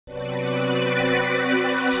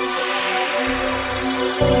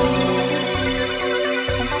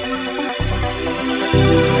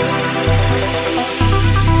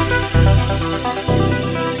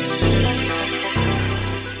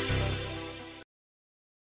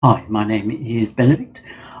Hi, my name is Benedict.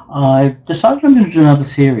 I've decided I'm going to do another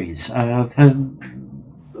series. For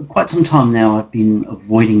quite some time now I've been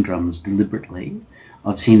avoiding drums deliberately.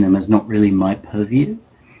 I've seen them as not really my purview.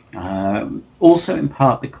 Also in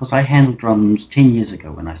part because I handled drums 10 years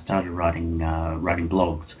ago when I started writing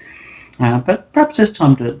blogs. But perhaps it's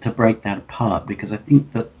time to break that apart, because I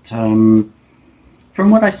think that from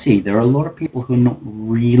what I see, there are a lot of people who are not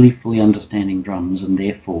really fully understanding drums, and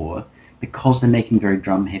therefore, because they're making very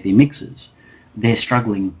drum-heavy mixes, they're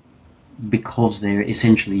struggling because they're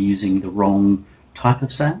essentially using the wrong type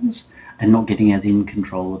of sounds and not getting as in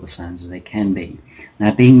control of the sounds as they can be.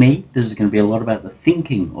 Now, being me, this is going to be a lot about the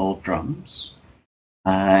thinking of drums.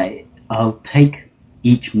 I'll take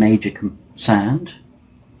each major sound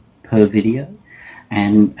per video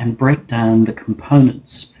and break down the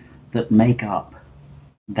components that make up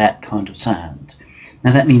that kind of sound.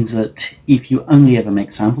 Now that means that if you only ever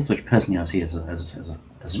make samples, which personally I see as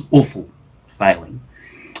an awful failing,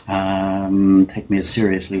 take me as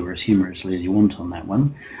seriously or as humorously as you want on that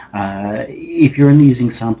one. If you're only using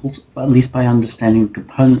samples, at least by understanding the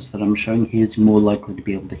components that I'm showing here, you're more likely to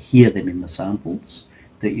be able to hear them in the samples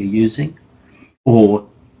that you're using. Or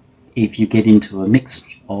if you get into a mix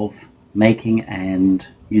of making and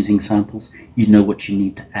using samples, you know what you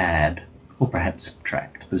need to add, or perhaps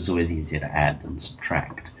subtract, because it's always easier to add than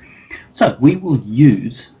subtract. So we will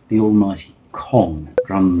use the almighty Kong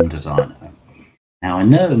drum designer. Now I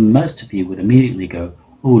know most of you would immediately go,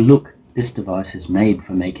 oh look, this device is made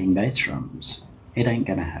for making bass drums. It ain't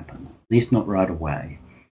going to happen, at least not right away.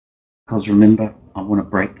 Because remember, I want to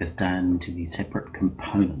break this down into these separate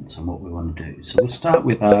components and what we want to do. So we'll start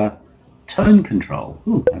with our tone control.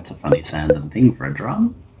 Ooh, that's a funny sounding thing for a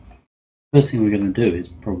drum. First thing we're going to do is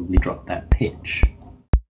probably drop that pitch.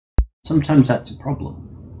 Sometimes that's a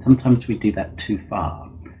problem. Sometimes we do that too far.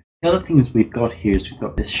 The other things we've got here is we've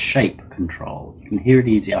got this shape control. You can hear it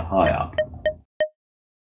easier high up.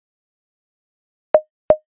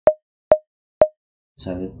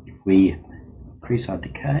 So if we increase our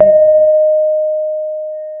decay,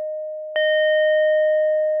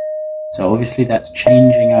 so obviously that's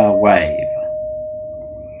changing our wave.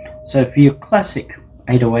 So for your classic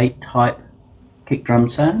 808 type kick drum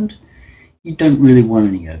sound, you don't really want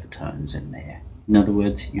any overtones in there. In other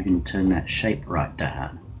words, you can turn that shape right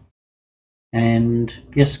down. And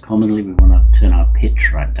yes, commonly we want to turn our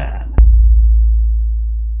pitch right down.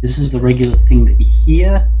 This is the regular thing that you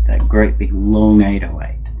hear, that great big long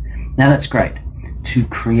 808. Now that's great. To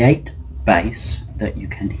create bass that you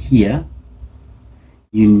can hear,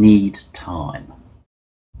 you need time.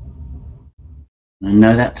 And I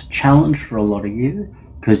know that's a challenge for a lot of you,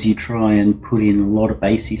 because you try and put in a lot of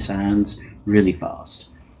bassy sounds really fast.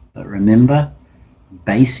 But remember,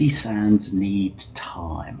 bassy sounds need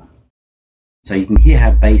time. So you can hear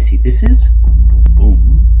how bassy this is.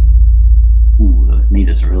 Boom. Ooh, the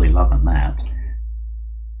meters are really loving that.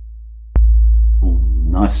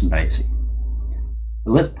 Boom, nice and bassy.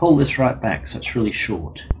 But let's pull this right back so it's really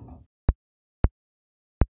short.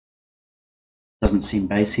 Doesn't seem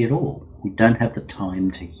bassy at all. We don't have the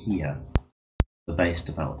time to hear the bass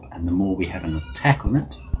develop, and the more we have an attack on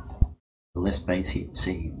it, the less bassy it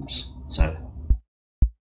seems. So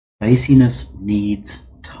bassiness needs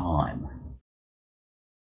time.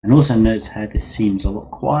 And also notice how this seems a lot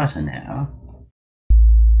quieter now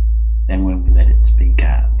than when we let it speak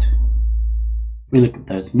out. If we look at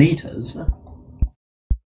those meters,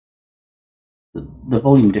 the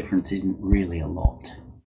volume difference isn't really a lot.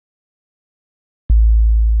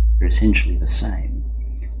 They're essentially the same.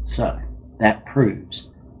 So that proves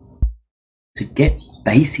to get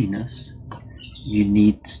bassiness you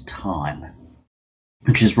need time,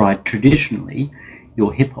 which is why traditionally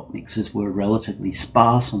your hip-hop mixes were relatively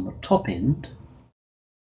sparse on the top end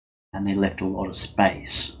and they left a lot of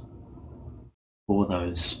space for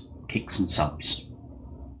those kicks and subs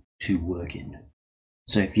to work in.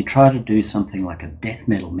 So if you try to do something like a death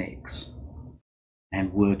metal mix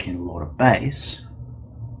and work in a lot of bass,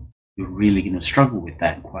 you're really going to struggle with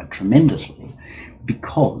that quite tremendously,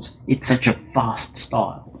 because it's such a fast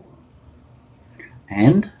style.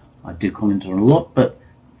 And I do comment on it a lot, but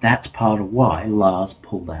that's part of why Lars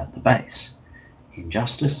pulled out the bass in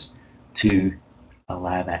Justice, to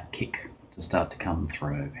allow that kick to start to come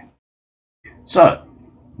through. So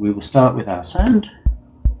we will start with our sound.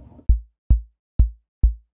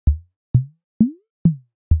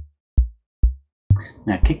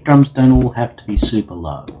 Now kick drums don't all have to be super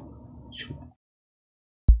low.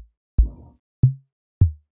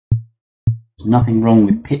 There's nothing wrong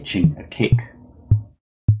with pitching a kick.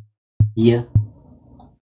 Here,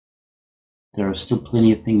 there are still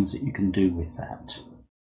plenty of things that you can do with that.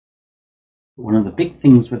 One of the big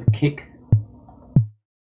things with a kick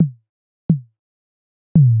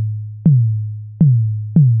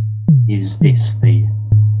is this, the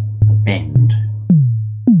bend.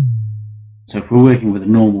 So if we're working with a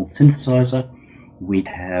normal synthesizer, we'd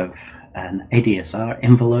have an ADSR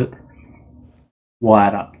envelope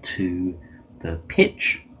wired up to the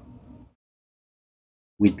pitch.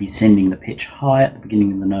 We'd be sending the pitch high at the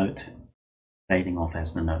beginning of the note, fading off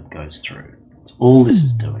as the note goes through. That's all this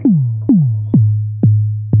is doing.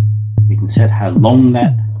 We can set how long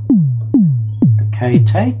that decay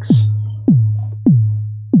takes.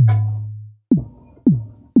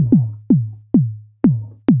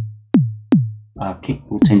 Our kick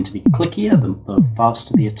will tend to be clickier the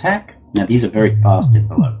faster the attack. Now these are very fast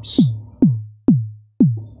envelopes.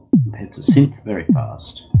 Compared to synth, very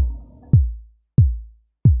fast.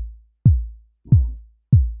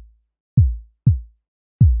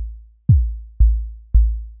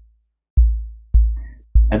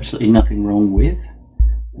 Absolutely nothing wrong with,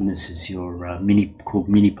 and this is your called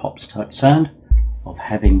mini pops type sound, of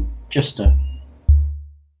having just a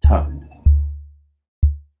tone.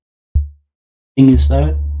 Thing is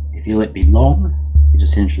though, if you let it be long, it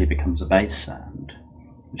essentially becomes a bass sound,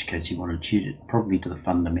 in which case you want to tune it probably to the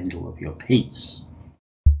fundamental of your piece.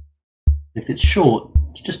 If it's short,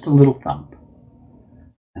 it's just a little thump,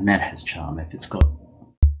 and that has charm. If it's got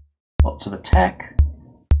lots of attack,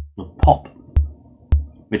 it'll pop,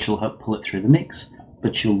 which will help pull it through the mix,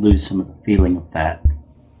 but you'll lose some of the feeling of that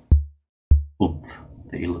oomph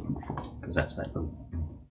that you're looking for, because that's that little.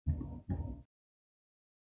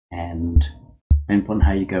 And depending upon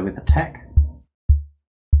how you go with attack,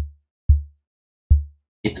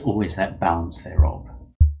 it's always that balance thereof.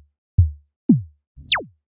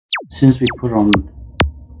 As soon as we put on a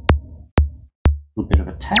little bit of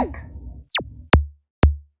attack,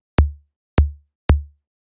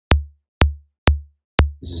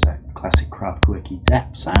 this is that classic Kraftwerky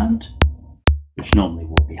zap sound, which normally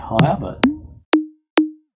will be higher, but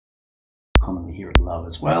commonly hear it low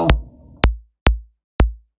as well.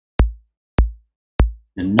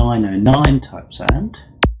 The 909 type sound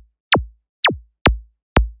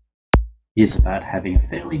is about having a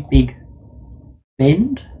fairly big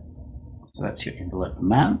bend, so that's your envelope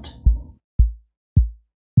amount,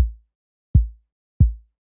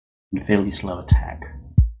 and a fairly slow attack.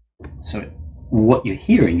 So what you're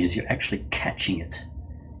hearing is you're actually catching it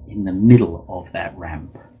in the middle of that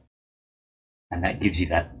ramp, and that gives you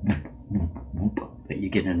that that you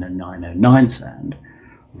get in a 909 sound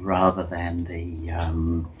rather than the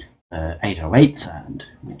 808 sound,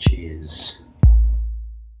 which is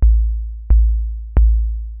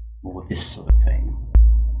more this sort of thing.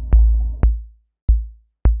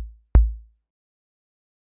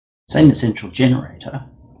 Same essential generator,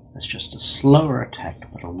 that's just a slower attack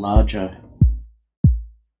but a larger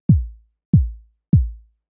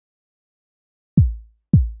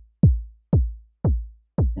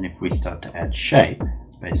and if we start to add shape,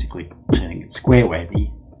 it's basically turning it square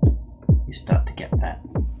wavy, you start to get that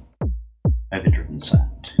overdriven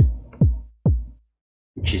sound,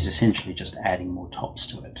 which is essentially just adding more tops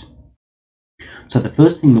to it. So the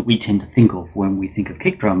first thing that we tend to think of when we think of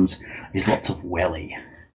kick drums is lots of welly.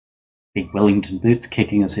 Big Wellington boots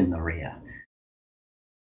kicking us in the rear.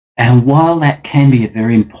 And while that can be a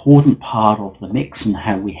very important part of the mix and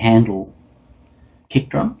how we handle kick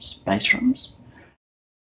drums, bass drums,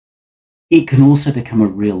 it can also become a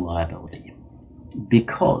real liability,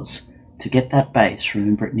 because to get that bass,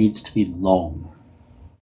 remember, it needs to be long.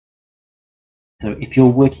 So if you're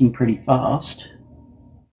working pretty fast,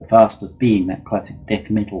 the fastest being that classic death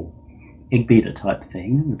metal egg beater type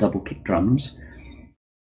thing, the double kick drums,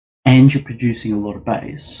 and you're producing a lot of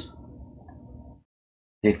bass,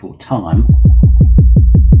 therefore time,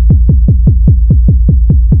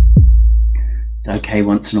 it's okay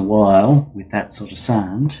once in a while with that sort of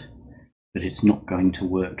sound, but it's not going to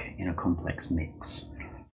work in a complex mix.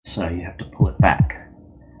 So you have to pull it back,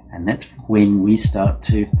 and that's when we start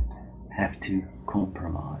to have to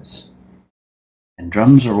compromise. And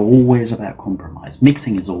drums are always about compromise.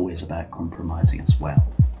 Mixing is always about compromising as well.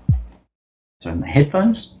 So in the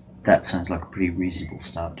headphones, that sounds like a pretty reasonable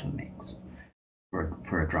start to a mix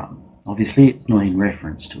for a drum. Obviously, it's not in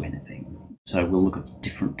reference to anything, so we'll look at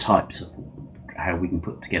different types of how we can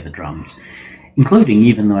put together drums, including,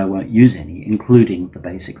 even though I won't use any, including the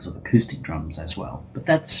basics of acoustic drums as well. But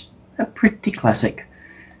that's a pretty classic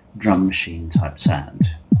drum machine type sound.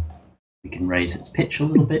 We can raise its pitch a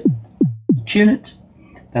little bit, tune it.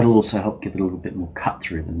 That'll also help give it a little bit more cut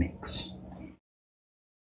through the mix.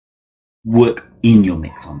 Work in your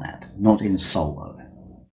mix on that, not in solo.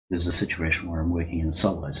 There's a situation where I'm working in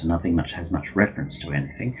solo, so nothing much has much reference to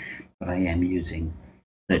anything, but I am using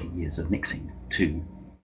 30 years of mixing to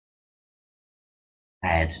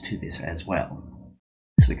add to this as well.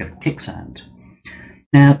 So we've got a kick sound.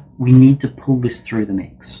 Now we need to pull this through the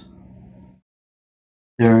mix.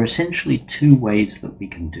 There are essentially two ways that we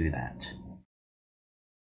can do that.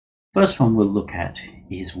 First one we'll look at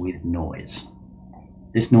is with noise.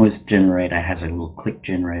 This noise generator has a little click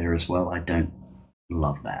generator as well. I don't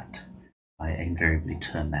love that. I invariably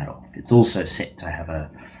turn that off. It's also set to have a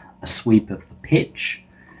sweep of the pitch.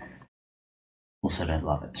 Also don't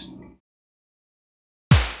love it.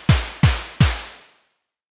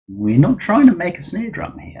 We're not trying to make a snare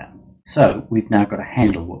drum here. So we've now got to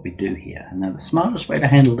handle what we do here. And now the smartest way to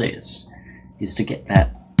handle this is to get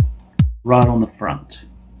that right on the front.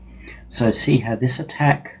 So see how this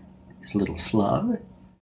attack is a little slow.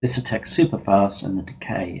 This attack's super fast, and the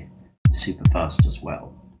decay is super fast as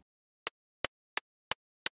well.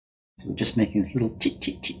 So we're just making this little chit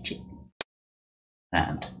chit chit chit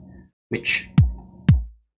sound, which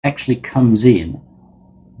actually comes in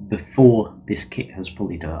before this kick has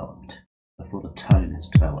fully developed, before the tone is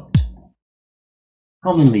developed.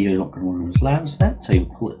 Commonly you're not going to want it as loud as that, so you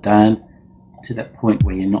pull it down to that point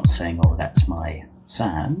where you're not saying, oh, that's my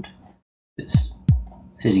sound. It's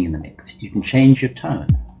sitting in the mix. You can change your tone.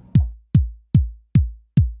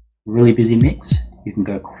 Really busy mix, you can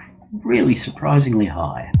go really surprisingly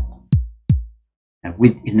high. Now,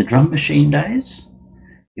 in the drum machine days,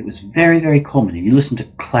 it was very, very common. If you listen to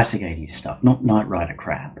classic 80s stuff, not Knight Rider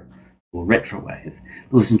crap or retrowave,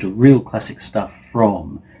 but listen to real classic stuff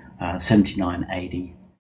from 79, 80,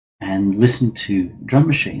 and listen to drum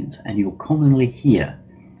machines, and you'll commonly hear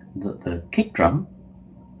that the kick drum,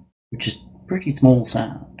 which is a pretty small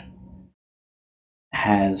sound,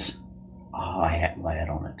 has a hi-hat layered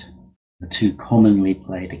on it. The two commonly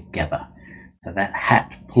play together. So that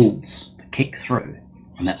hat pulls the kick through,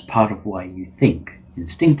 and that's part of why you think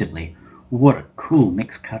instinctively, what a cool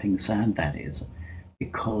mix cutting sound that is,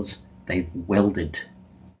 because they've welded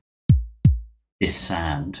this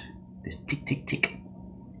sound, this tick tick tick,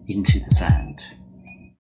 into the sound.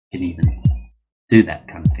 You can even do that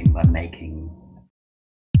kind of thing by making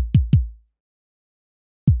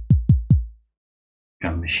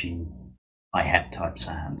drum machine hi-hat type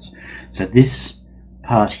sounds. So this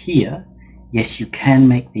part here, yes, you can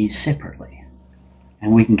make these separately,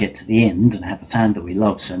 and we can get to the end and have a sound that we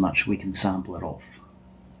love so much we can sample it off.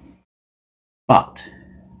 But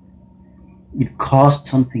you've cast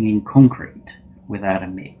something in concrete without a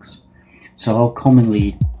mix. So I'll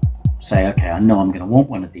commonly say, okay, I know I'm going to want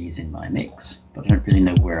one of these in my mix, but I don't really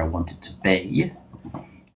know where I want it to be.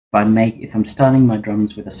 If I'm starting my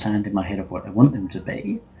drums with a sound in my head of what I want them to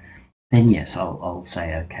be, then yes, I'll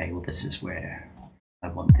say, okay, well, this is where I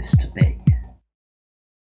want this to be.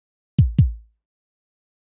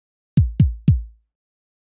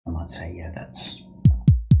 I might say, yeah, that's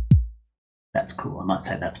cool. I might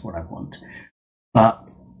say that's what I want. But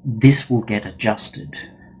this will get adjusted.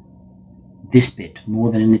 This bit,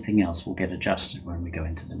 more than anything else, will get adjusted when we go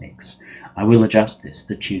into the mix. I will adjust this,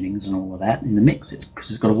 the tunings and all of that, in the mix. It's because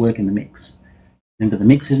it's got to work in the mix. Remember, the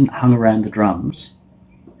mix isn't hung around the drums.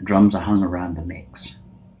 The drums are hung around the mix.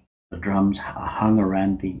 The drums are hung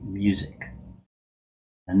around the music.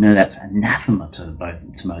 I know that's anathema to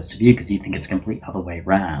most of you, because you think it's the complete other way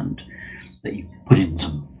round, that you put in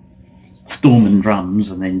some storming drums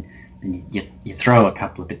and then you throw a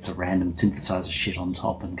couple of bits of random synthesizer shit on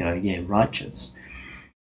top and go, yeah, righteous.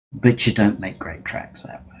 But you don't make great tracks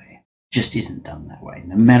that way. It just isn't done that way.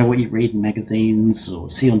 No matter what you read in magazines or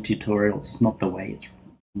see on tutorials, it's not the way it's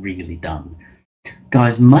really done.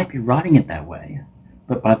 Guys might be writing it that way,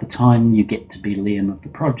 but by the time you get to be Liam of the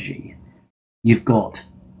Prodigy, you've got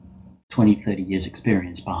 20, 30 years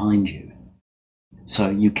experience behind you. So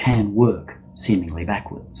you can work seemingly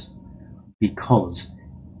backwards because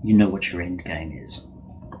you know what your end game is.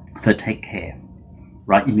 So take care.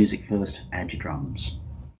 Write your music first, add your drums.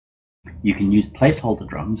 You can use placeholder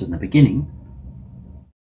drums in the beginning,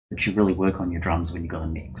 but you really work on your drums when you've got a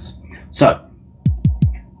mix. So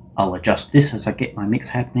I'll adjust this as I get my mix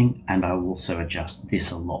happening, and I will also adjust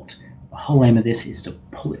this a lot. The whole aim of this is to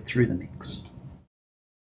pull it through the mix.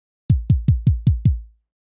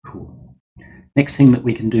 Cool. Next thing that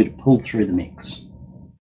we can do to pull through the mix,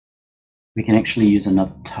 we can actually use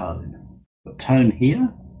another tone. The tone here,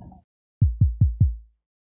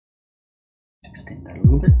 let's extend that a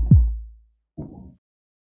little bit.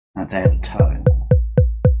 Let's add a tone.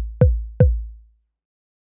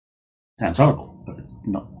 Sounds horrible, but it's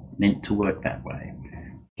not meant to work that way.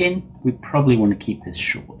 Again, we probably want to keep this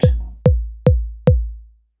short.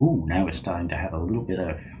 Ooh, now we're starting to have a little bit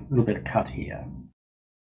of cut here.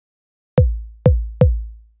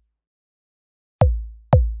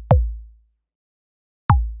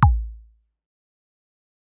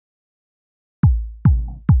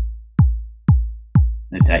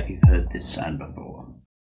 No doubt you've heard this sound before.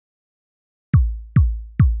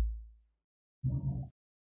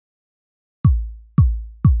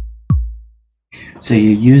 So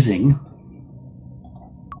you're using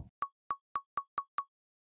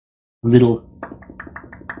a little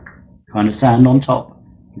kind of sound on top,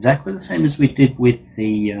 exactly the same as we did with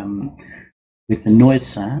the noise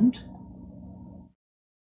sound,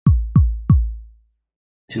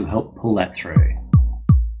 to help pull that through.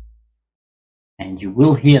 And you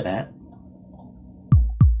will hear that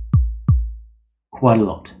quite a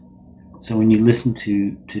lot. So when you listen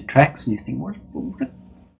to tracks and you think, what an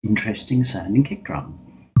interesting sounding kick drum,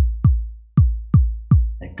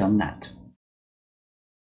 they've done that.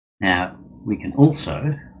 Now we can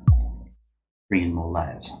also bring in more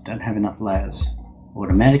layers. I don't have enough layers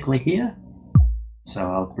automatically here,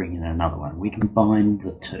 so I'll bring in another one. We combine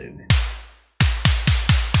the two.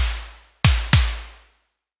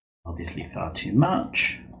 Obviously far too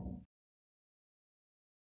much.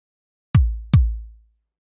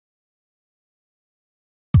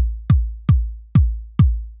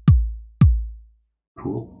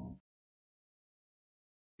 Cool.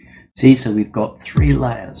 See, so we've got 3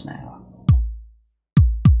 layers now.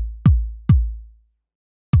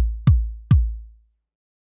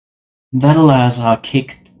 That allows our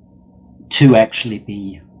kick to actually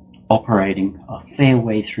be operating a fair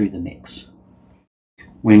way through the mix.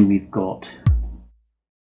 When we've got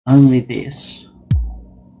only this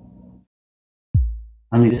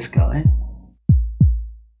guy,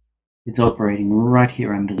 it's operating right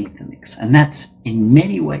here underneath the mix, and that's in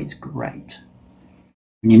many ways great.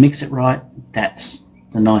 When you mix it right, that's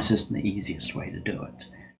the nicest and the easiest way to do it.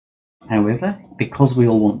 However, because we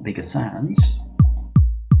all want bigger sounds,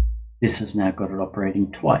 this has now got it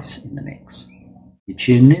operating twice in the mix. You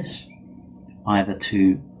tune this either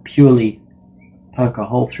to purely poke a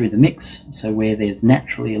hole through the mix, so where there's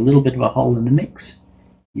naturally a little bit of a hole in the mix,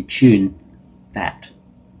 you tune that.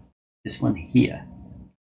 This one here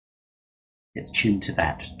gets tuned to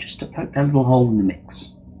that, just to poke that little hole in the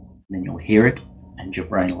mix. And then you'll hear it, and your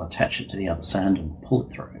brain will attach it to the other sound and pull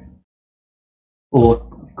it through. Or,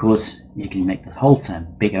 of course, you can make the whole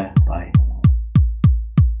sound bigger by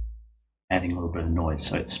adding a little bit of noise,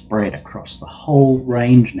 so it's spread across the whole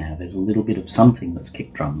range now. There's a little bit of something that's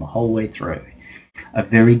kick drum the whole way through. A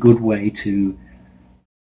very good way to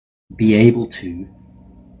be able to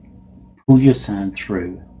pull your sound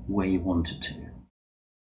through where you want it to.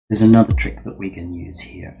 There's another trick that we can use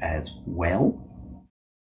here as well.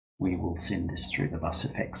 We will send this through the bus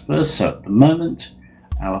effects first. So at the moment,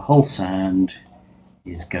 our whole sound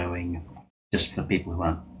is going, just for people who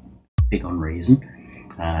aren't big on reason,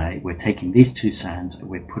 we're taking these 2 sounds and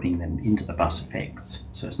we're putting them into the bus effects.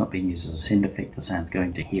 So it's not being used as a send effect, the sound's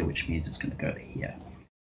going to here, which means it's going to go to here.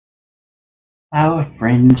 Our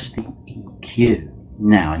friend, the EQ.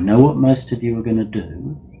 Now, I know what most of you are going to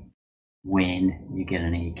do when you get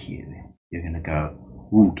an EQ. You're going to go,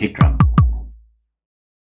 ooh, kick drum.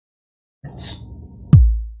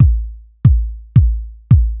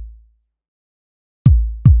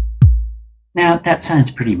 Now, that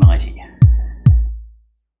sounds pretty mighty.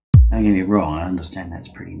 Don't get me wrong, I understand that's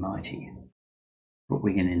pretty mighty, but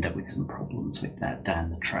we're going to end up with some problems with that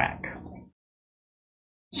down the track.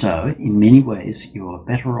 So, in many ways, you're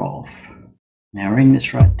better off narrowing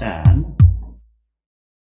this right down.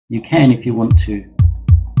 You can, if you want to,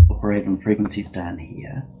 operate on frequencies down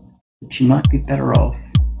here, but you might be better off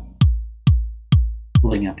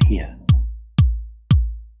pulling up here.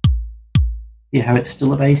 Hear how it's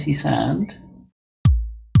still a bassy sound,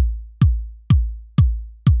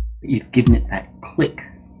 but you've given it that click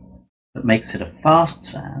that makes it a fast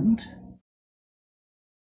sound,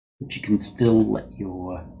 but you can still let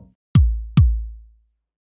your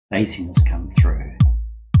bassiness come through.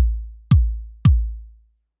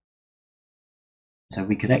 So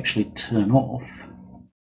we could actually turn off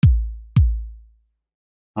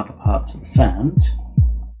other parts of the sound.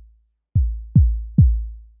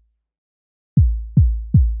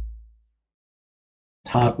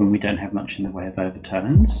 It's hard when we don't have much in the way of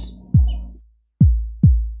overtones.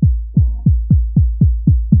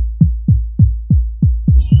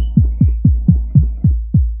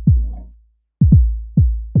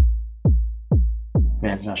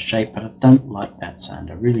 Created our shape, but I don't like that sound.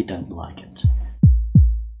 I really don't like it.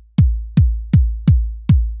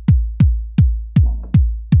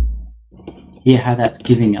 Hear how that's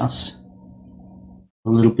giving us a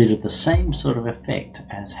little bit of the same sort of effect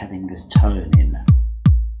as having this tone in.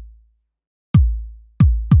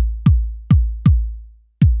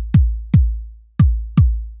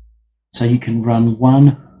 So you can run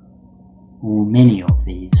one or many of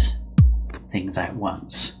these things at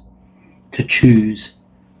once to choose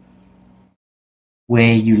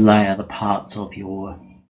where you layer the parts of your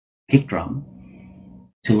kick drum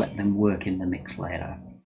to let them work in the mix later.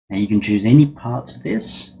 Now you can choose any parts of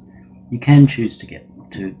this. You can choose to get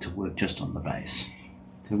to work just on the bass.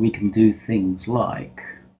 So we can do things like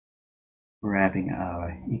grabbing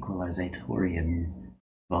our equalizatorium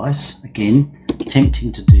device. Again,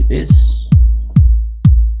 attempting to do this,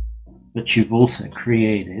 but you've also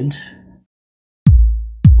created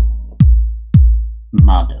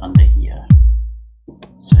mud under here.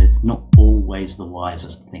 So it's not always the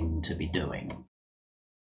wisest thing to be doing.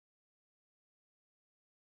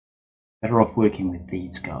 Better off working with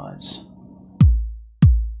these guys.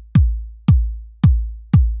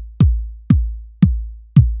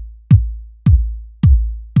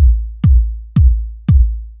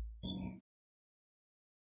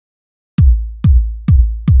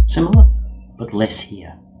 Similar, but less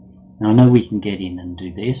here. Now I know we can get in and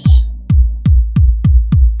do this,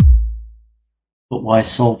 but why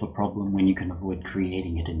solve a problem when you can avoid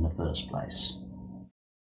creating it in the first place?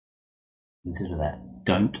 Consider that.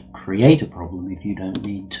 Don't create a problem if you don't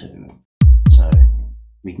need to. So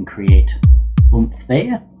we can create oomph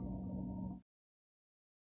there.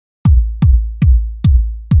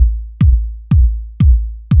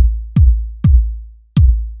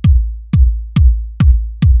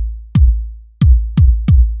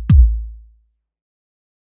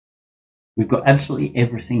 We've got absolutely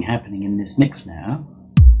everything happening in this mix now.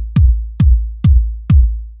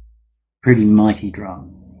 Pretty mighty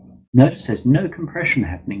drum. Notice there's no compression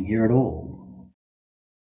happening here at all.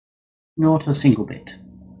 Not a single bit.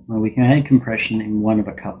 Well, we can add compression in one of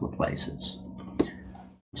a couple of places.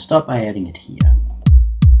 We'll start by adding it here.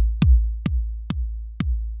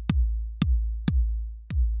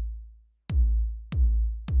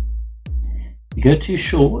 You go too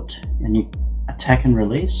short and you attack and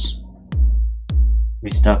release. We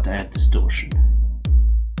start to add distortion.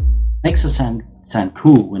 Makes the sound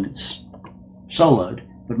cool when it's soloed,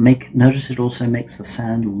 but notice it also makes the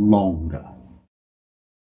sound longer.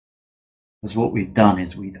 Because what we've done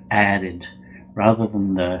is we've added, rather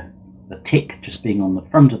than the tick just being on the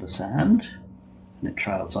front of the sound and it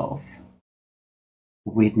trails off,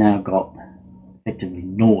 we've now got effectively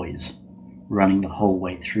noise running the whole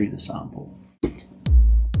way through the sample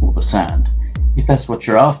or the sound. If that's what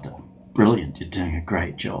you're after, brilliant, you're doing a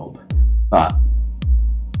great job, but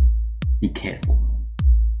be careful.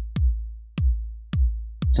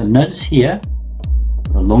 So notice here,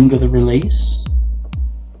 the longer the release,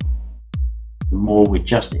 the more we're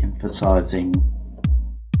just emphasizing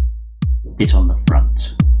the bit on the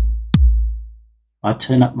front. I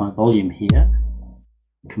turn up my volume here,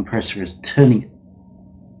 the compressor is turning it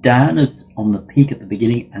down as on the peak at the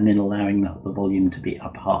beginning and then allowing the volume to be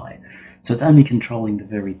up high. So it's only controlling the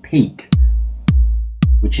very peak,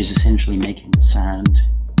 which is essentially making the sound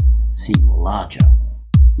seem larger,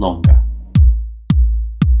 longer.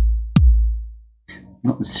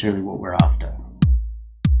 Not necessarily what we're after,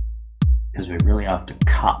 because we're really after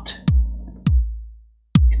cut.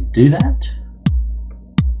 You can do that.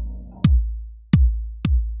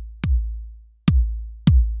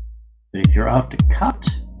 But if you're after cut,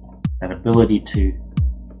 that ability to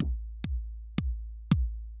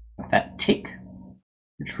have that tick,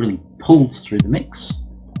 which really pulls through the mix,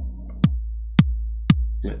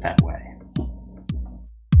 do it that way.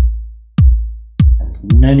 There's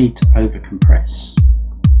no need to over compress.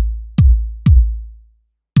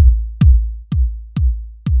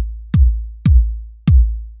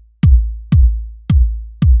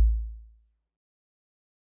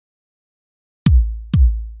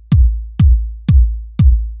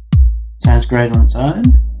 Sounds great on its own,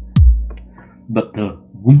 but the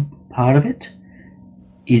whoop part of it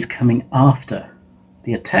is coming after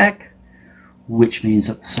the attack, which means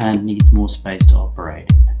that the sound needs more space to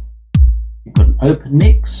operate in. You've got an open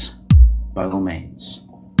mix, by all means.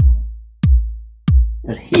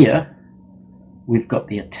 But here, we've got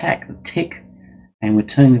the attack, the tick, and we're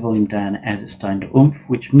turning the volume down as it's starting to oomph,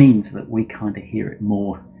 which means that we kind of hear it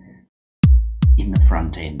more in the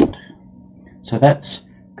front end. So that's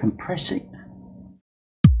compressing.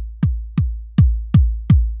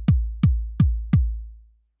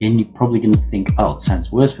 And you're probably going to think, oh, it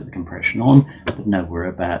sounds worse with the compression on, but no, we're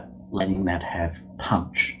about letting that have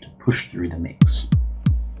punch to push through the mix.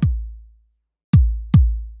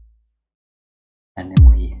 And then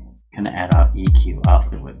we can add our EQ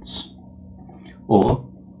afterwards. Or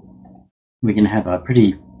we can have a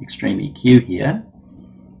pretty extreme EQ here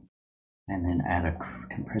and then add a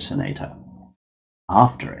compressinator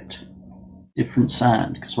after it. Different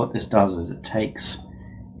sound, because what this does is it takes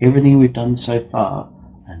everything we've done so far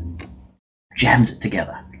and jams it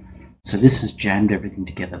together. So this has jammed everything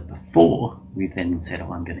together before we've then said,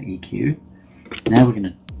 oh, I'm going to EQ. Now we're going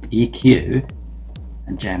to EQ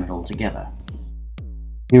and jam it all together.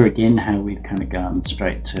 Here again, how we've kind of gone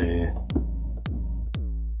straight to,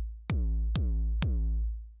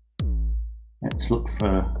 let's look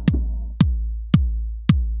for,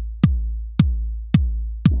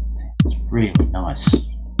 it's really nice.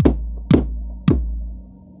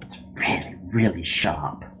 It's really, really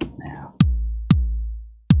sharp now.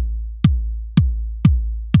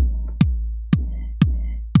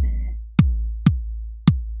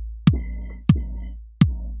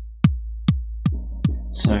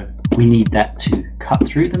 So we need that to cut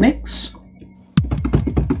through the mix.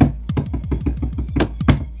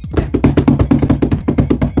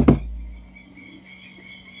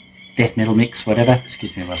 Death metal mix, whatever.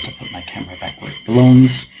 Excuse me, whilst I put my camera back where it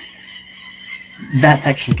belongs. That's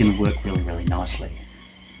actually going to work really, really nicely.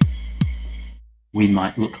 We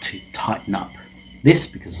might look to tighten up this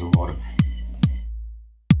because there's a lot of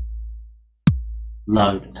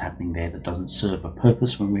load that's happening there that doesn't serve a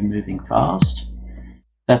purpose when we're moving fast.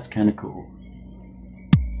 That's kind of cool.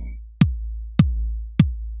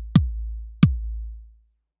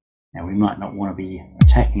 Now we might not want to be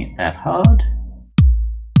attacking it that hard.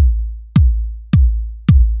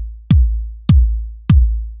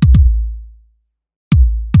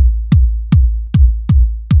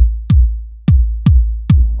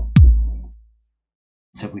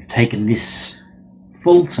 So we've taken this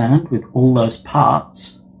full sound with all those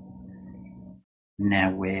parts.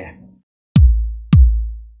 Now we're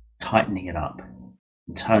tightening it up.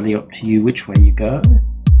 Entirely up to you which way you go.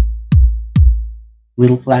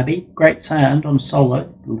 Little flabby, great sound on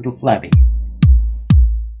solo, a little flabby.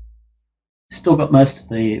 Still got most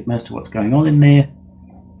of what's going on in there,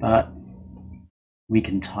 but we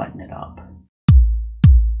can tighten it up.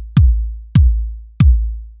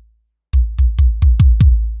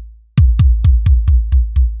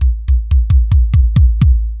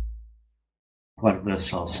 Quite a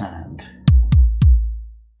versatile sound.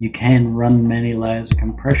 You can run many layers of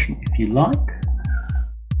compression if you like.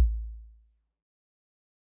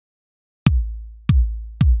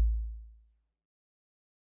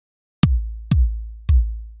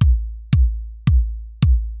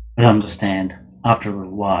 But understand, after a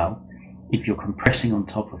little while, if you're compressing on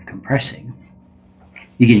top of compressing,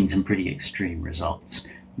 you're getting some pretty extreme results.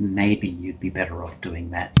 Maybe you'd be better off doing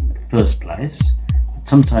that in the first place, but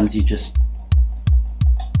sometimes you just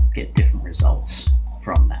get different results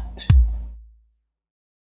from that.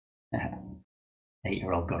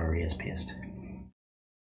 8-year-old got her ears pierced.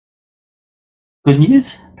 Good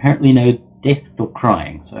news, apparently no death or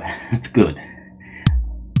crying, so that's good.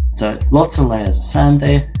 So lots of layers of sound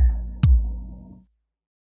there.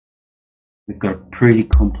 We've got a pretty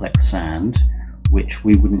complex sound which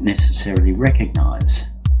we wouldn't necessarily recognize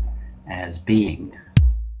as being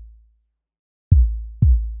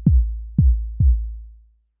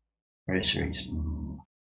groceries.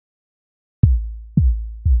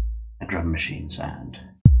 A drum machine sound.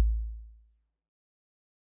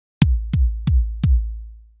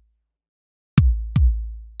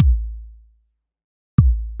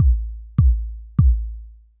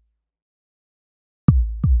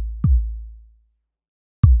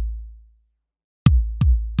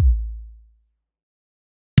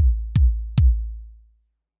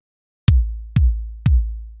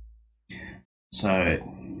 So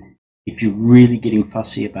if you're really getting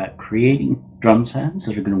fussy about creating drum sounds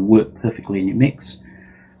that are going to work perfectly in your mix,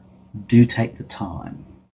 do take the time.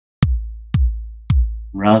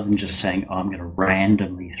 Rather than just saying, oh, I'm going to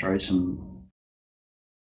randomly throw some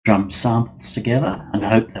drum samples together and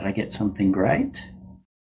hope that I get something great.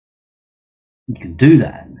 You can do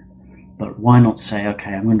that, but why not say,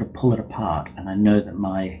 okay, I'm going to pull it apart and I know that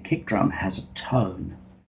my kick drum has a tone.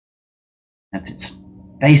 That's its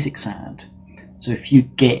basic sound. So if you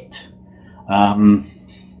get even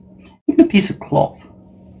a piece of cloth,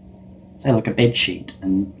 say like a bed sheet,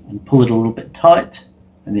 and pull it a little bit tight,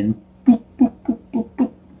 and then boop, boop, boop, boop,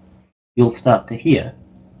 boop, you'll start to hear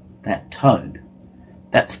that tone.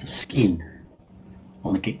 That's the skin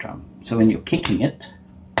on the kick drum. So when you're kicking it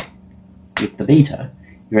with the beater,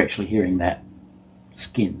 you're actually hearing that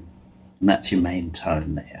skin, and that's your main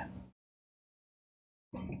tone there.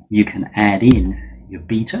 You can add in your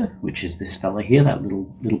beater, which is this fella here, that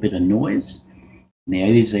little bit of noise. In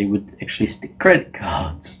the 80s, they would actually stick credit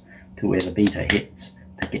cards to where the beater hits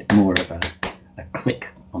to get more of a click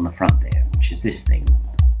on the front there, which is this thing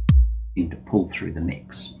to pull through the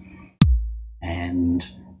mix. And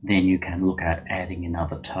then you can look at adding in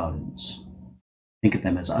other tones. Think of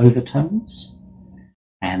them as overtones,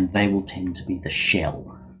 and they will tend to be the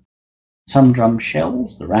shell. Some drum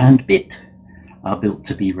shells, the round bit, are built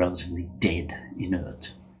to be relatively dead,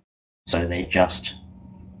 inert. So they're just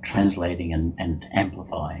translating and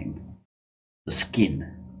amplifying the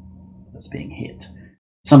skin that's being hit.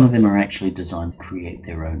 Some of them are actually designed to create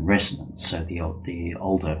their own resonance. So the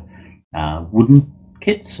older wooden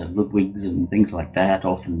kits, so Ludwigs and things like that,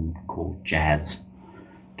 often called jazz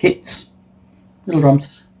kits, little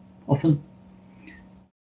drums often,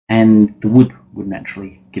 and the wood would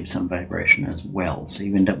naturally give some vibration as well. So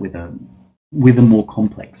you end up with a more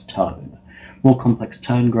complex tone. More complex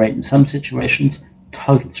tone, great in some situations,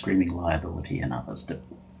 total screaming liability in others,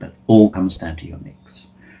 but all comes down to your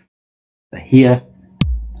mix. But here,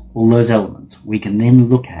 all those elements, we can then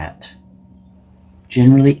look at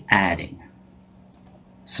generally adding.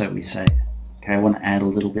 So we say, okay, I want to add a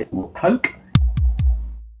little bit more poke,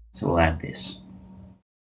 so we'll add this.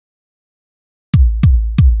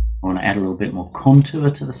 I want to add a little bit more contour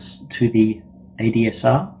to the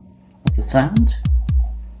ADSR of the sound,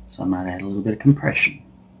 so I might add a little bit of compression.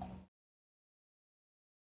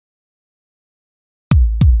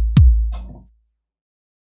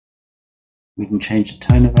 We can change the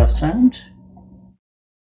tone of our sound.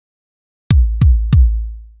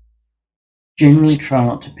 Generally try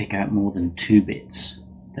not to pick out more than 2 bits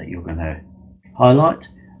that you're going to highlight,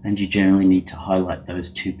 and you generally need to highlight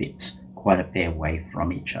those 2 bits quite a fair way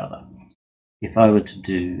from each other. If I were to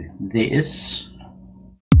do this,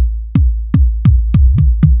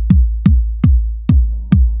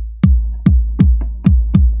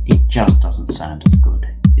 it just doesn't sound as good.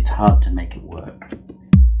 It's hard to make it work.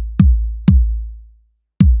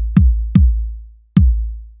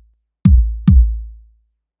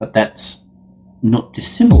 But that's not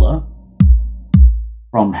dissimilar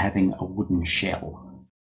from having a wooden shell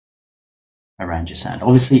around your sound.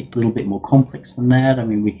 Obviously a little bit more complex than that. I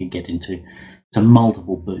mean, we could get into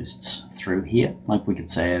multiple boosts through here. Like we could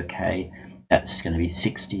say, okay, that's going to be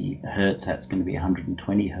 60 hertz, that's going to be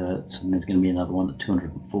 120 hertz, and there's going to be another one at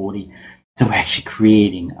 240. So we're actually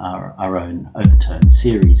creating our own overtone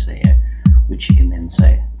series there, which you can then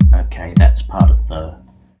say, okay, that's part of the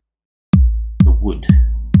wood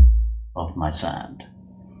of my sound.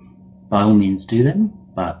 By all means do them,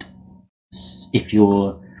 but if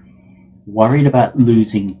you're worried about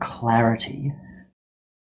losing clarity,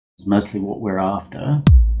 is mostly what we're after,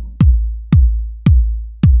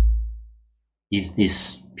 is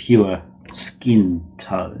this pure skin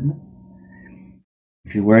tone.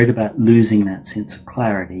 If you're worried about losing that sense of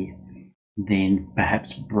clarity, then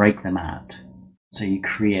perhaps break them out. So you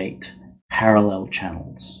create parallel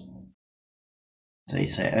channels. So you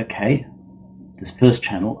say, okay, this first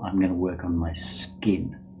channel, I'm going to work on my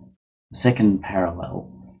skin. The second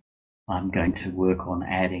parallel, I'm going to work on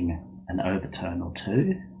adding an overtone or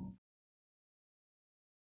 2.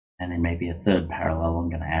 And then maybe a third parallel, I'm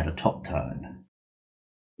going to add a top tone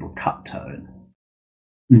or cut tone.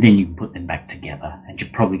 And then you can put them back together, and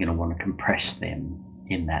you're probably going to want to compress them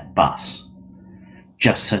in that bus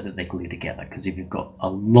just so that they glue together. Because if you've got a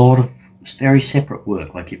lot of very separate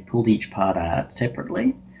work, like you've pulled each part out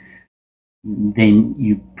separately, then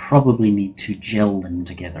you probably need to gel them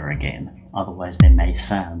together again. Otherwise they may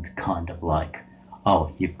sound kind of like,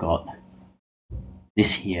 oh, you've got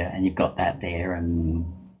this here and you've got that there, and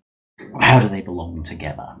how do they belong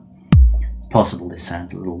together? It's possible this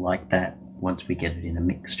sounds a little like that once we get it in a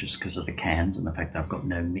mix, just because of the cans and the fact that I've got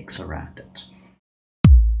no mix around it.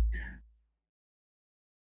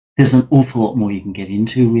 There's an awful lot more you can get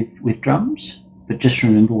into with drums, but just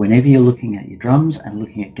remember, whenever you're looking at your drums and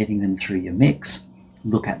looking at getting them through your mix,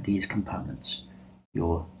 look at these components.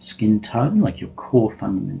 Your skin tone, like your core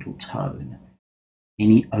fundamental tone,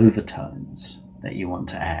 any overtones that you want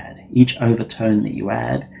to add. Each overtone that you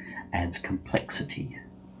add adds complexity.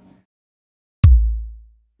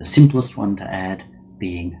 The simplest one to add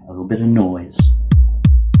being a little bit of noise.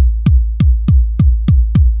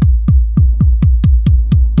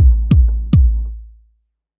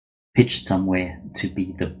 Pitched somewhere to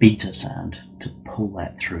be the beta sound to pull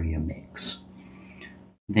that through your mix.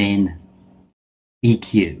 Then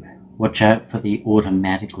EQ. Watch out for the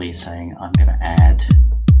automatically saying, I'm going to add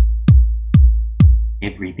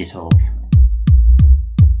every bit of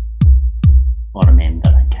bottom end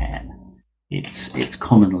that I can. It's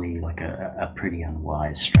commonly like a pretty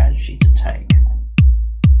unwise strategy to take.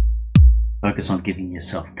 Focus on giving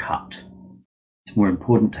yourself cut. It's more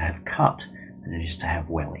important to have cut than it is to have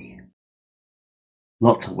welly.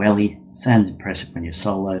 Lots of welly, sounds impressive when you're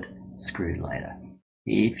soloed, screwed later.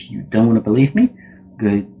 If you don't want to believe me,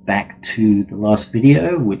 go back to the last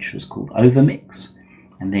video, which was called Overmix,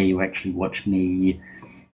 and there you actually watch me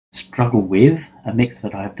struggle with a mix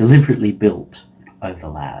that I've deliberately built over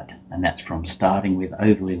loud, and that's from starting with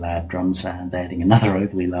overly loud drum sounds, adding another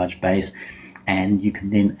overly large bass, and you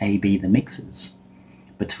can then A/B the mixes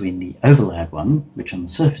between the over loud one, which on the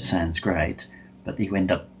surface sounds great, but you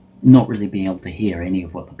end up not really being able to hear any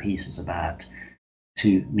of what the piece is about,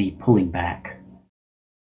 to me pulling back,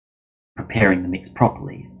 preparing the mix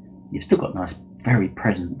properly. You've still got nice, very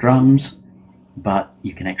present drums, but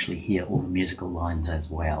you can actually hear all the musical lines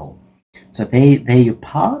as well. So they're your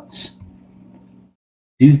parts.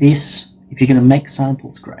 Do this. If you're going to make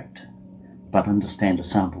samples, great, but understand a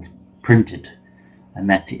sample's printed, and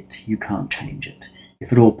that's it. You can't change it.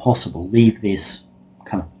 If at all possible, leave this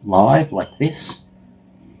kind of live like this,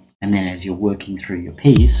 and then as you're working through your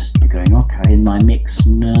piece, you're going, okay, in my mix,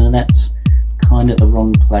 no, that's kind of the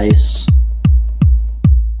wrong place.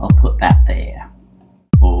 I'll put that there.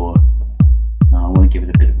 Or, no, I want to give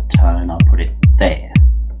it a bit of a tone, I'll put it there.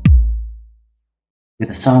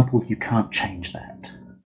 With a sample, you can't change that.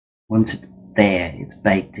 Once it's there, it's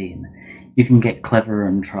baked in. You can get clever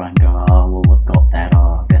and try and go, oh, well, I've got that,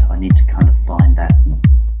 oh, I bet I need to kind of find that and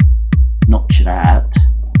notch it out.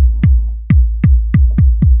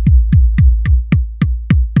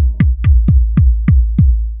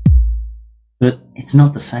 But it's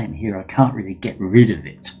not the same here. I can't really get rid of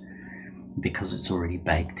it because it's already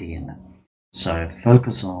baked in. So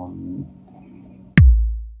focus on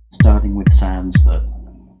starting with sounds that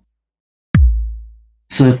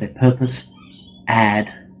serve their purpose,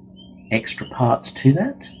 add extra parts to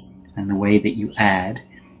that, and the way that you add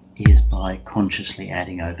is by consciously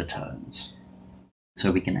adding overtones.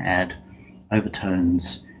 So we can add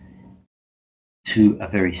overtones to a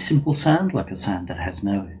very simple sound, like a sound that has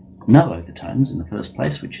no overtones in the first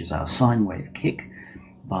place, which is our sine wave kick,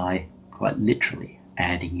 by quite literally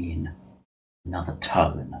adding in another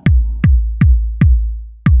tone.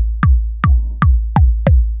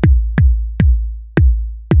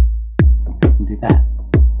 We can do that.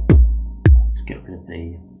 Let's get rid of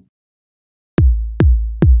the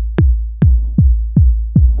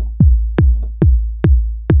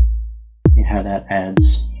how that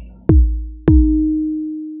adds.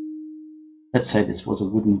 Let's say this was a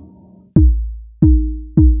wooden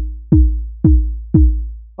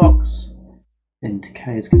box, then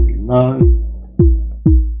decay is going to be low.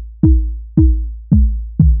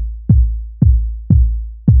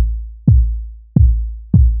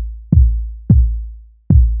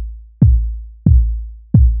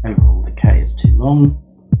 Overall decay is too long.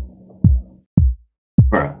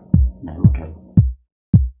 Bruh, no, look at a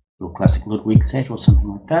little classic Ludwig set or something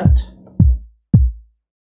like that.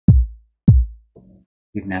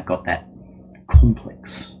 We've now got that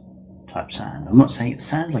complex type sound. I'm not saying it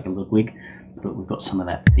sounds like a Ludwig, but we've got some of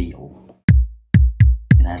that feel.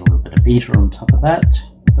 You can add a little bit of beta on top of that,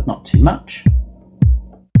 but not too much.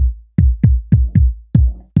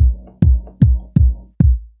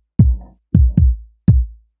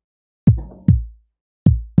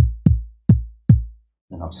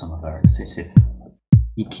 Then off some of our excessive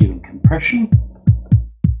EQ and compression.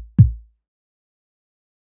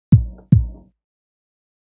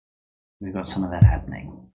 We've got some of that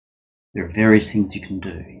happening. There are various things you can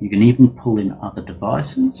do. You can even pull in other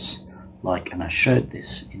devices, like, and I showed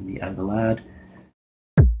this in the overloud,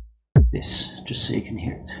 this, just so you can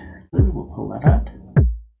hear it. We'll pull that out.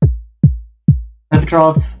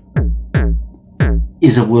 Overdrive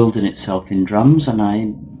is a world in itself in drums, and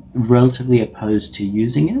I'm relatively opposed to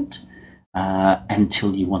using it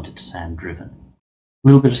until you want it to sound driven. A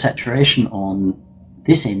little bit of saturation on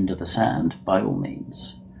this end of the sound, by all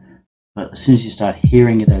means. But as soon as you start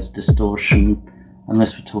hearing it as distortion,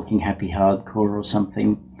 unless we're talking happy hardcore or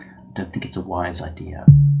something, I don't think it's a wise idea.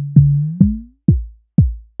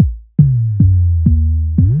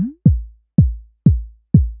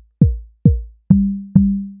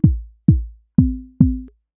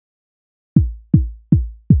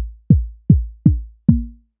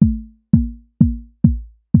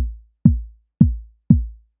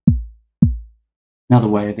 Another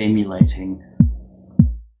way of emulating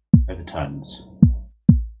overtones.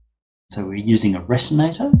 So we're using a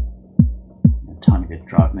resonator. A tiny bit of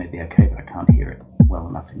drive may be okay, but I can't hear it well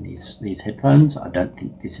enough in these headphones. I don't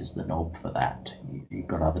think this is the knob for that. You've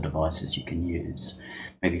got other devices you can use,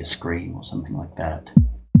 maybe a screen or something like that.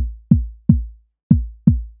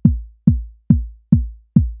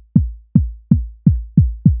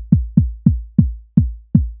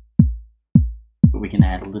 we can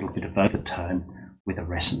add a little bit of overtone with a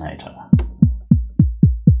resonator.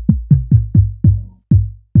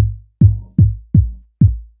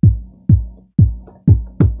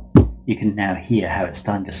 You can now hear how it's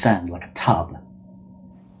starting to sound like a tub.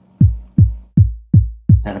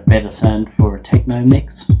 Is that a better sound for a techno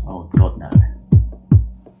mix? Oh god, no.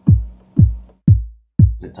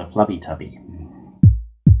 It's a flubby tubby.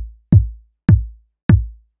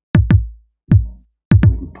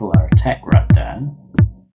 We can pull our attack right down.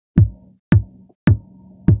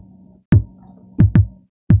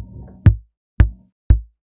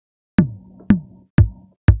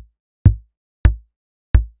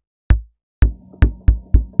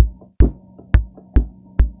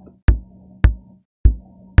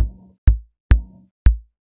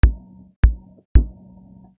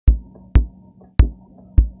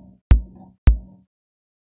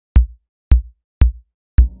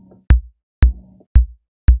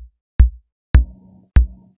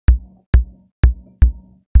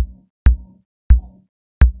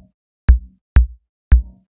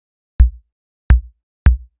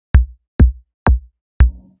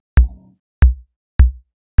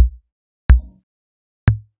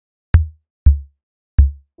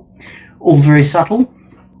 All very subtle.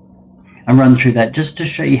 I run through that just to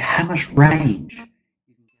show you how much range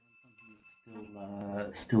you can get on something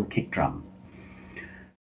that's still a kick drum.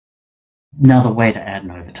 Another way to add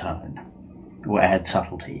an overtone or add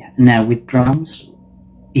subtlety. Now with drums,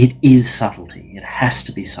 it is subtlety. It has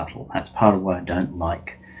to be subtle. That's part of why I don't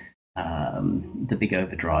like the big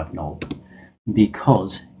overdrive knob,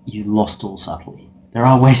 because you lost all subtlety. There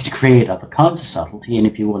are ways to create other kinds of subtlety, and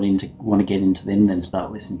if you want to get into them, then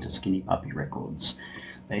start listening to Skinny Puppy records.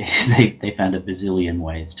 They found a bazillion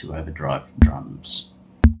ways to overdrive drums.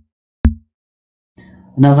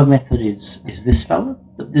 Another method is this fella,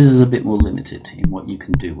 but this is a bit more limited in what you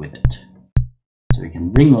can do with it. So we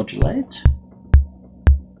can ring modulate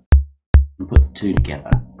and put the two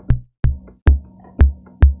together.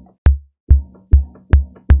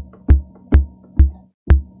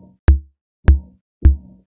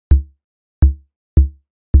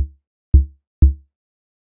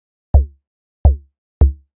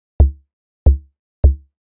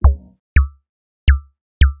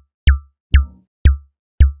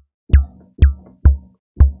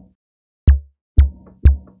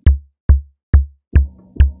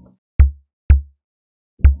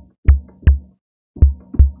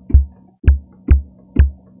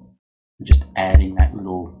 Just adding that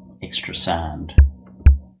little extra sound.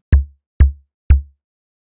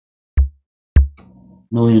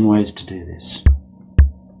 Million ways to do this.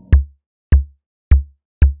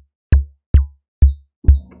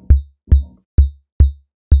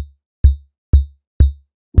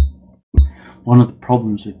 One of the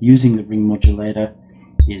problems with using the ring modulator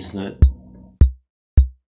is that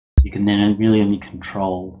you can then really only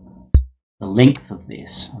control the length of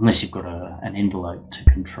this, unless you've got an envelope to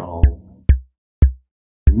control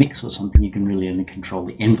the mix or something. You can really only control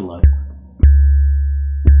the envelope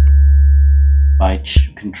by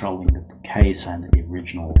controlling the decay sound of the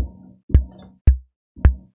original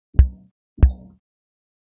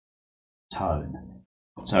tone.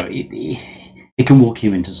 So it can walk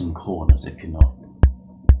you into some corners if you're not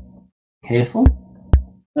careful,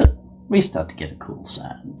 but we start to get a cool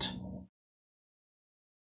sound.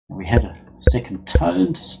 We had a second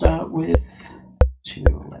tone to start with. Actually,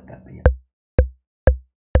 we will let that be it.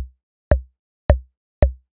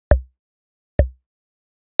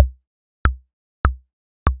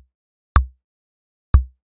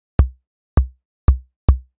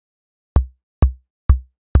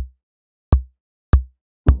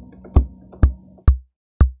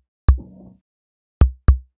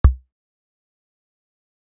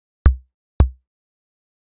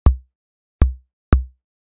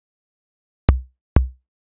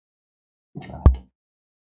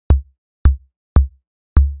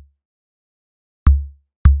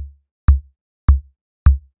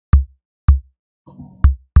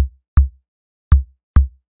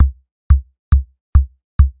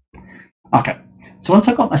 Okay, so once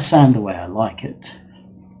I've got my sound the way I like it,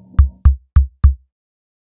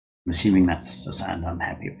 I'm assuming that's a sound I'm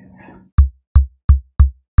happy with.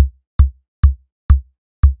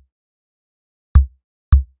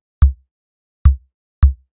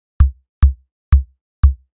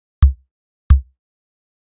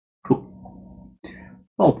 Cool.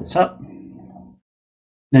 Fold this up.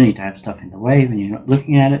 No need to have stuff in the way when you're not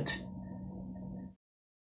looking at it.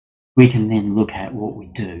 We can then look at what we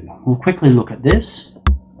do. We'll quickly look at this.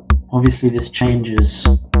 Obviously this changes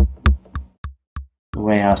the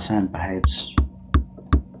way our sound behaves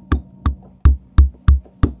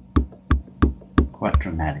quite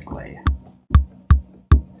dramatically.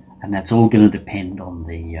 And that's all going to depend on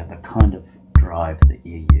the kind of drive that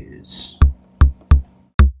you use.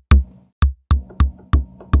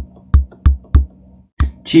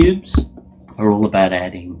 Tubes are all about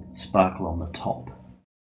adding sparkle on the top.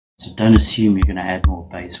 So don't assume you're going to add more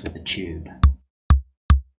bass with a tube.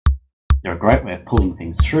 They're a great way of pulling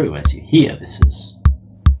things through. As you hear, this is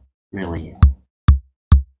really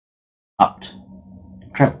upped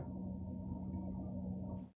treble.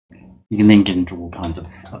 You can then get into all kinds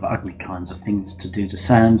of ugly kinds of things to do to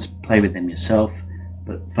sounds, play with them yourself,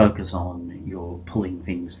 but focus on your pulling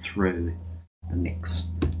things through the mix.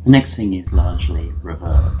 The next thing is largely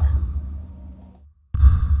reverb.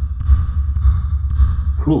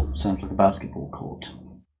 Cool, sounds like a basketball court.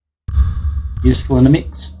 Useful in a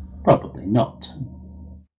mix? Probably not.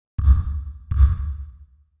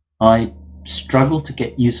 I struggle to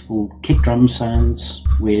get useful kick drum sounds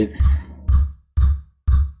with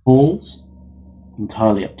balls.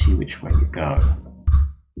 Entirely up to you which way you go.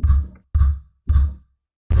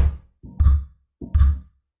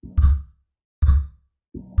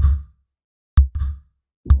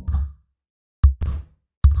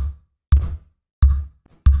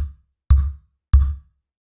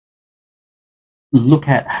 Look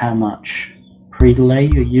at how much pre-delay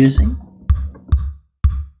you're using.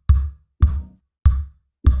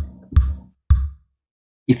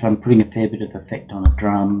 If I'm putting a fair bit of effect on a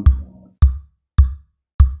drum,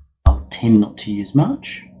 I'll tend not to use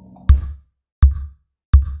much.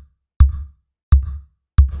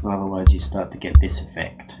 Otherwise you start to get this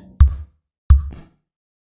effect.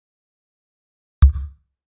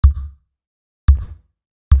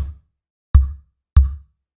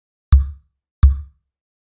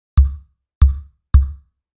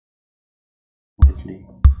 Obviously,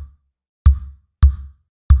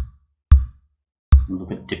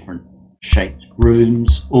 look at different shaped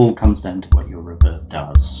rooms, all comes down to what your reverb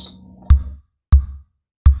does.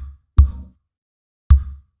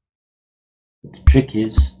 But the trick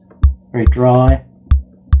is very dry.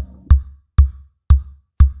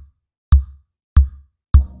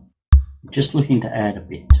 Just looking to add a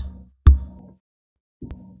bit.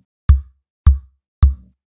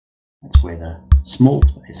 That's where the small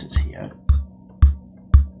spaces here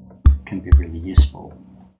can be really useful.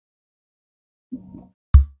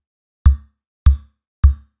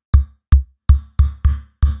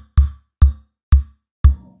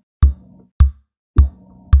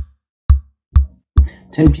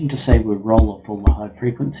 Tempting to say we'll roll off all the high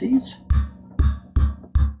frequencies.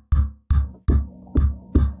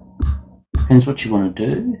 Depends what you want to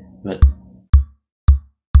do, but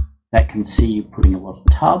that can see you putting a lot of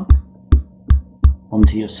tub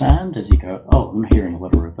onto your sound as you go, oh, I'm hearing a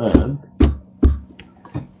lot of reverb.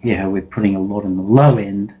 Here we're putting a lot in the low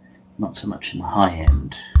end, not so much in the high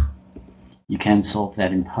end. You can solve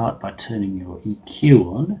that in part by turning your EQ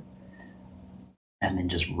on and then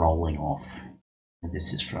just rolling off. And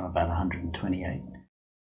this is from about 128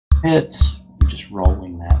 Hertz. We're just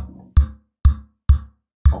rolling that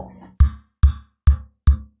off.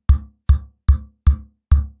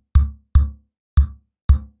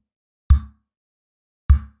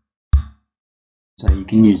 So you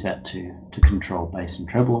can use that to control bass and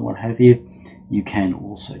treble and what have you. You can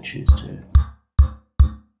also choose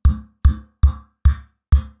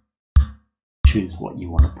what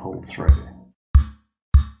you want to pull through.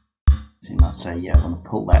 So you might say, yeah, I want to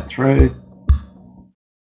pull that through.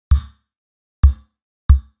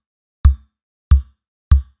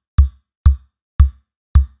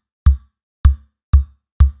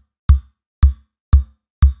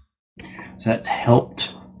 So that's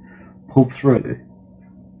helped pull through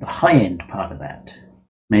the high-end part of that,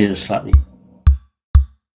 made it a slightly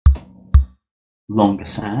longer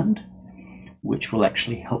sound, which will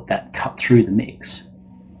actually help that cut through the mix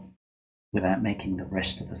without making the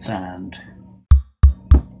rest of the sound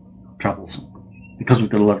troublesome. Because we've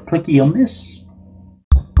got a lot of clicky on this,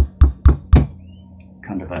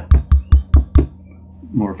 kind of a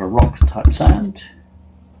more of a rock type sound,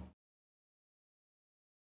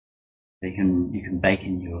 you can bake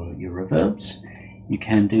in your reverbs. You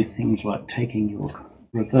can do things like taking your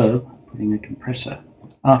reverb, putting a compressor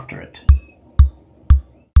after it.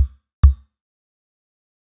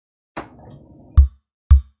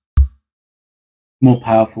 More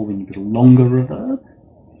powerful when you've got a longer reverb.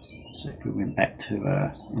 So if we went back to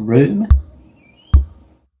a room,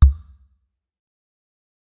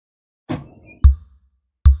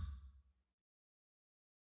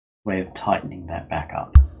 way of tightening that back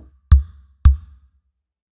up.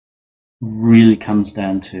 Really comes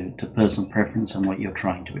down to personal preference and what you're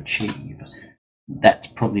trying to achieve. That's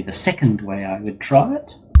probably the second way I would try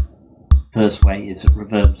it. First way is that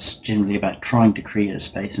reverb's generally about trying to create a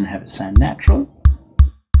space and have it sound natural.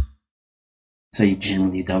 So you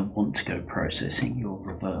generally don't want to go processing your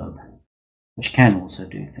reverb, which can also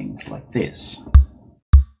do things like this.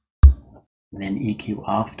 Then EQ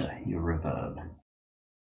after your reverb.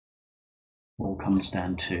 All comes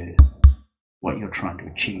down to what you're trying to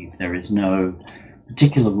achieve. There is no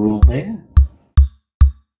particular rule there,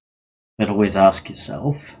 but always ask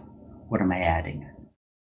yourself, what am I adding?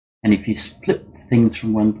 And if you flip things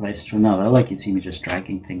from one place to another, like you see me just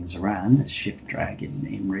dragging things around, shift drag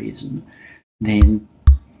in Reason, then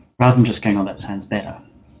rather than just going, oh, that sounds better,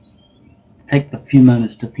 take the few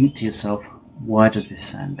moments to think to yourself, why does this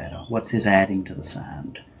sound better? What's this adding to the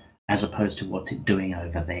sound? As opposed to what's it doing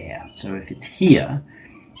over there. So if it's here,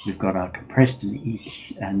 we've got our compressed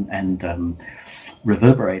and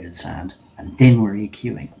reverberated sound, and then we're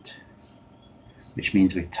EQing it, which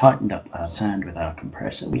means we've tightened up our sound with our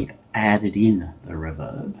compressor. We've added in the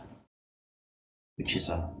reverb, which is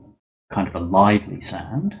a kind of a lively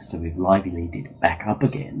sound, so we've livelied it back up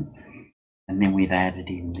again, and then we've added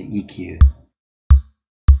in the EQ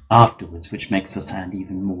afterwards, which makes the sound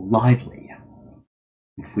even more lively.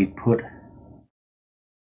 If we put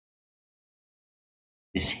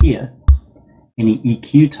this here, any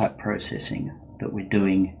EQ type processing that we're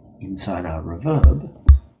doing inside our reverb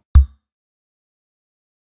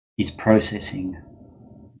is processing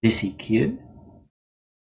this EQ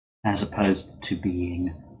as opposed to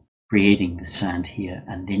creating the sound here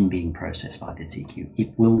and then being processed by this EQ.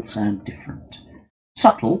 It will sound different.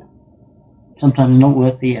 Subtle, sometimes not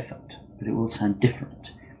worth the effort, but it will sound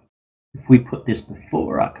different. If we put this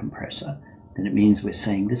before our compressor, then it means we're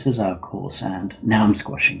saying this is our core sound, now I'm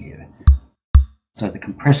squashing you. So the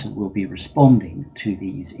compressor will be responding to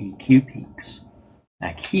these EQ peaks.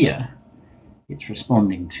 Back here, it's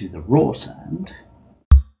responding to the raw sound,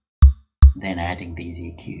 then adding these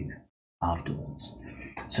EQ afterwards.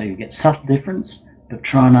 So you get subtle difference, but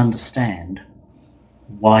try and understand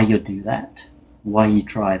why you do that, why you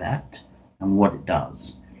try that, and what it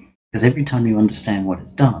does. Because every time you understand what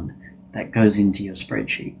it's done, that goes into your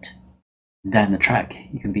spreadsheet. And down the track,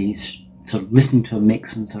 you can be sort of listening to a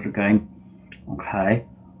mix and sort of going, okay,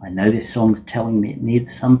 I know this song's telling me it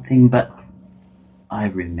needs something, but I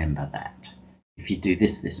remember that. If you do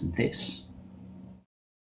this, this, and this,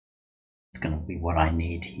 it's going to be what I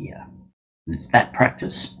need here. And it's that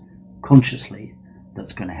practice, consciously,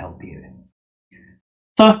 that's going to help you.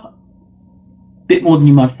 So, a bit more than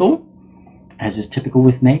you might have thought, as is typical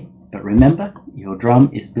with me. But remember, your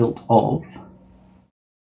drum is built of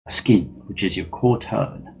a skin, which is your core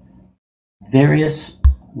tone. Various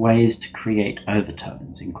ways to create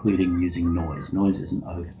overtones, including using noise. Noise is an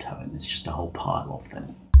overtone, it's just a whole pile of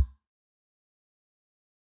them.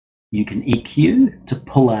 You can EQ to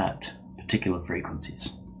pull out particular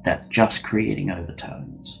frequencies. That's just creating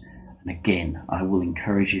overtones. And again, I will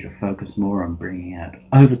encourage you to focus more on bringing out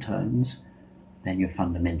overtones than your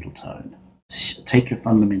fundamental tone. Take your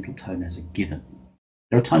fundamental tone as a given.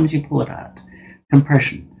 There are times you pull it out.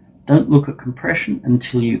 Compression. Don't look at compression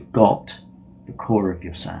until you've got the core of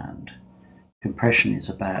your sound. Compression is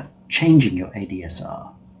about changing your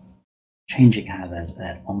ADSR, changing how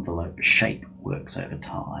that envelope shape works over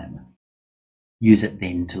time. Use it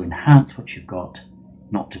then to enhance what you've got,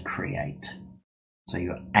 not to create. So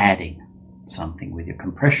you're adding something with your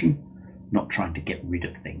compression, not trying to get rid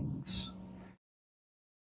of things.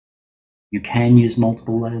 You can use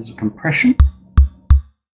multiple layers of compression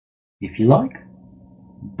if you like,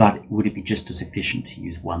 but would it be just as efficient to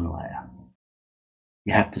use one layer?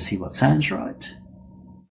 You have to see what sounds right,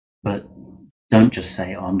 but don't just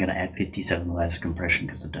say, oh, I'm going to add 57 layers of compression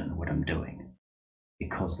because I don't know what I'm doing.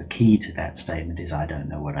 Because the key to that statement is I don't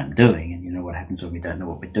know what I'm doing, and you know what happens when we don't know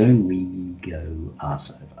what we're doing? We go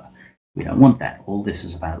arse over. We don't want that. All this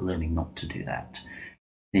is about learning not to do that.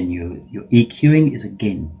 Then your EQing is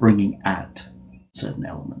again bringing out certain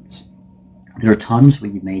elements. There are times where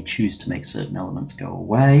you may choose to make certain elements go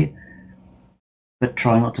away, but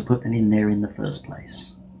try not to put them in there in the first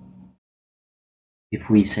place. If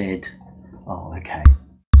we said, oh, okay,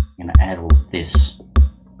 I'm going to add all of this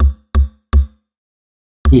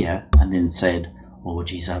here, and then said, oh,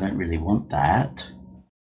 geez, I don't really want that.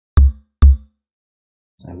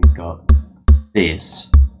 So we've got this.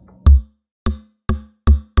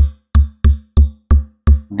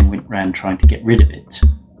 And then went around trying to get rid of it.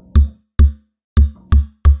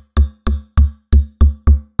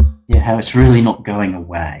 Yeah, how it's really not going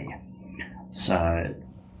away. So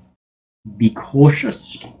be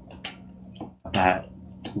cautious about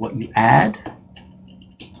what you add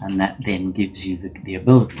and that then gives you the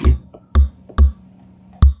ability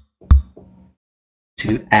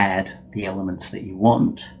to add the elements that you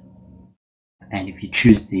want. And if you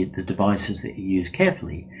choose the devices that you use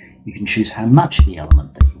carefully, you can choose how much of the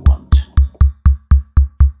element that you want.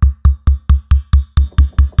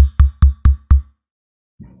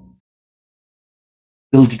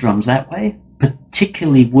 Build your drums that way.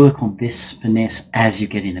 Particularly work on this finesse as you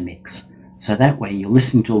get in a mix. So that way you're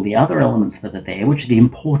listening to all the other elements that are there, which are the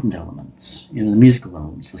important elements, the musical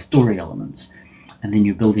elements, the story elements, and then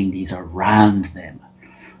you're building these around them.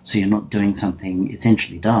 So you're not doing something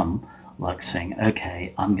essentially dumb, like saying,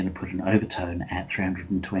 okay, I'm going to put an overtone at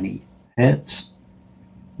 320 Hertz,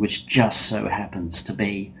 which just so happens to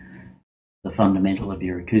be the fundamental of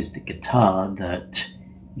your acoustic guitar that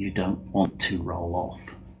you don't want to roll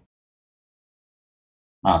off.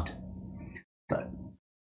 So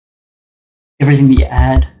everything that you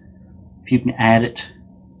add, if you can add it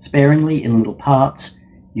sparingly in little parts,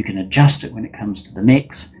 you can adjust it when it comes to the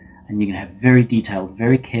mix, and you can have very detailed,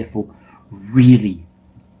 very careful, really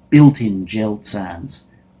built-in gelled sounds,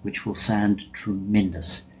 which will sound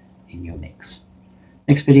tremendous in your mix.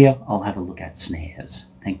 Next video, I'll have a look at snares.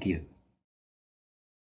 Thank you.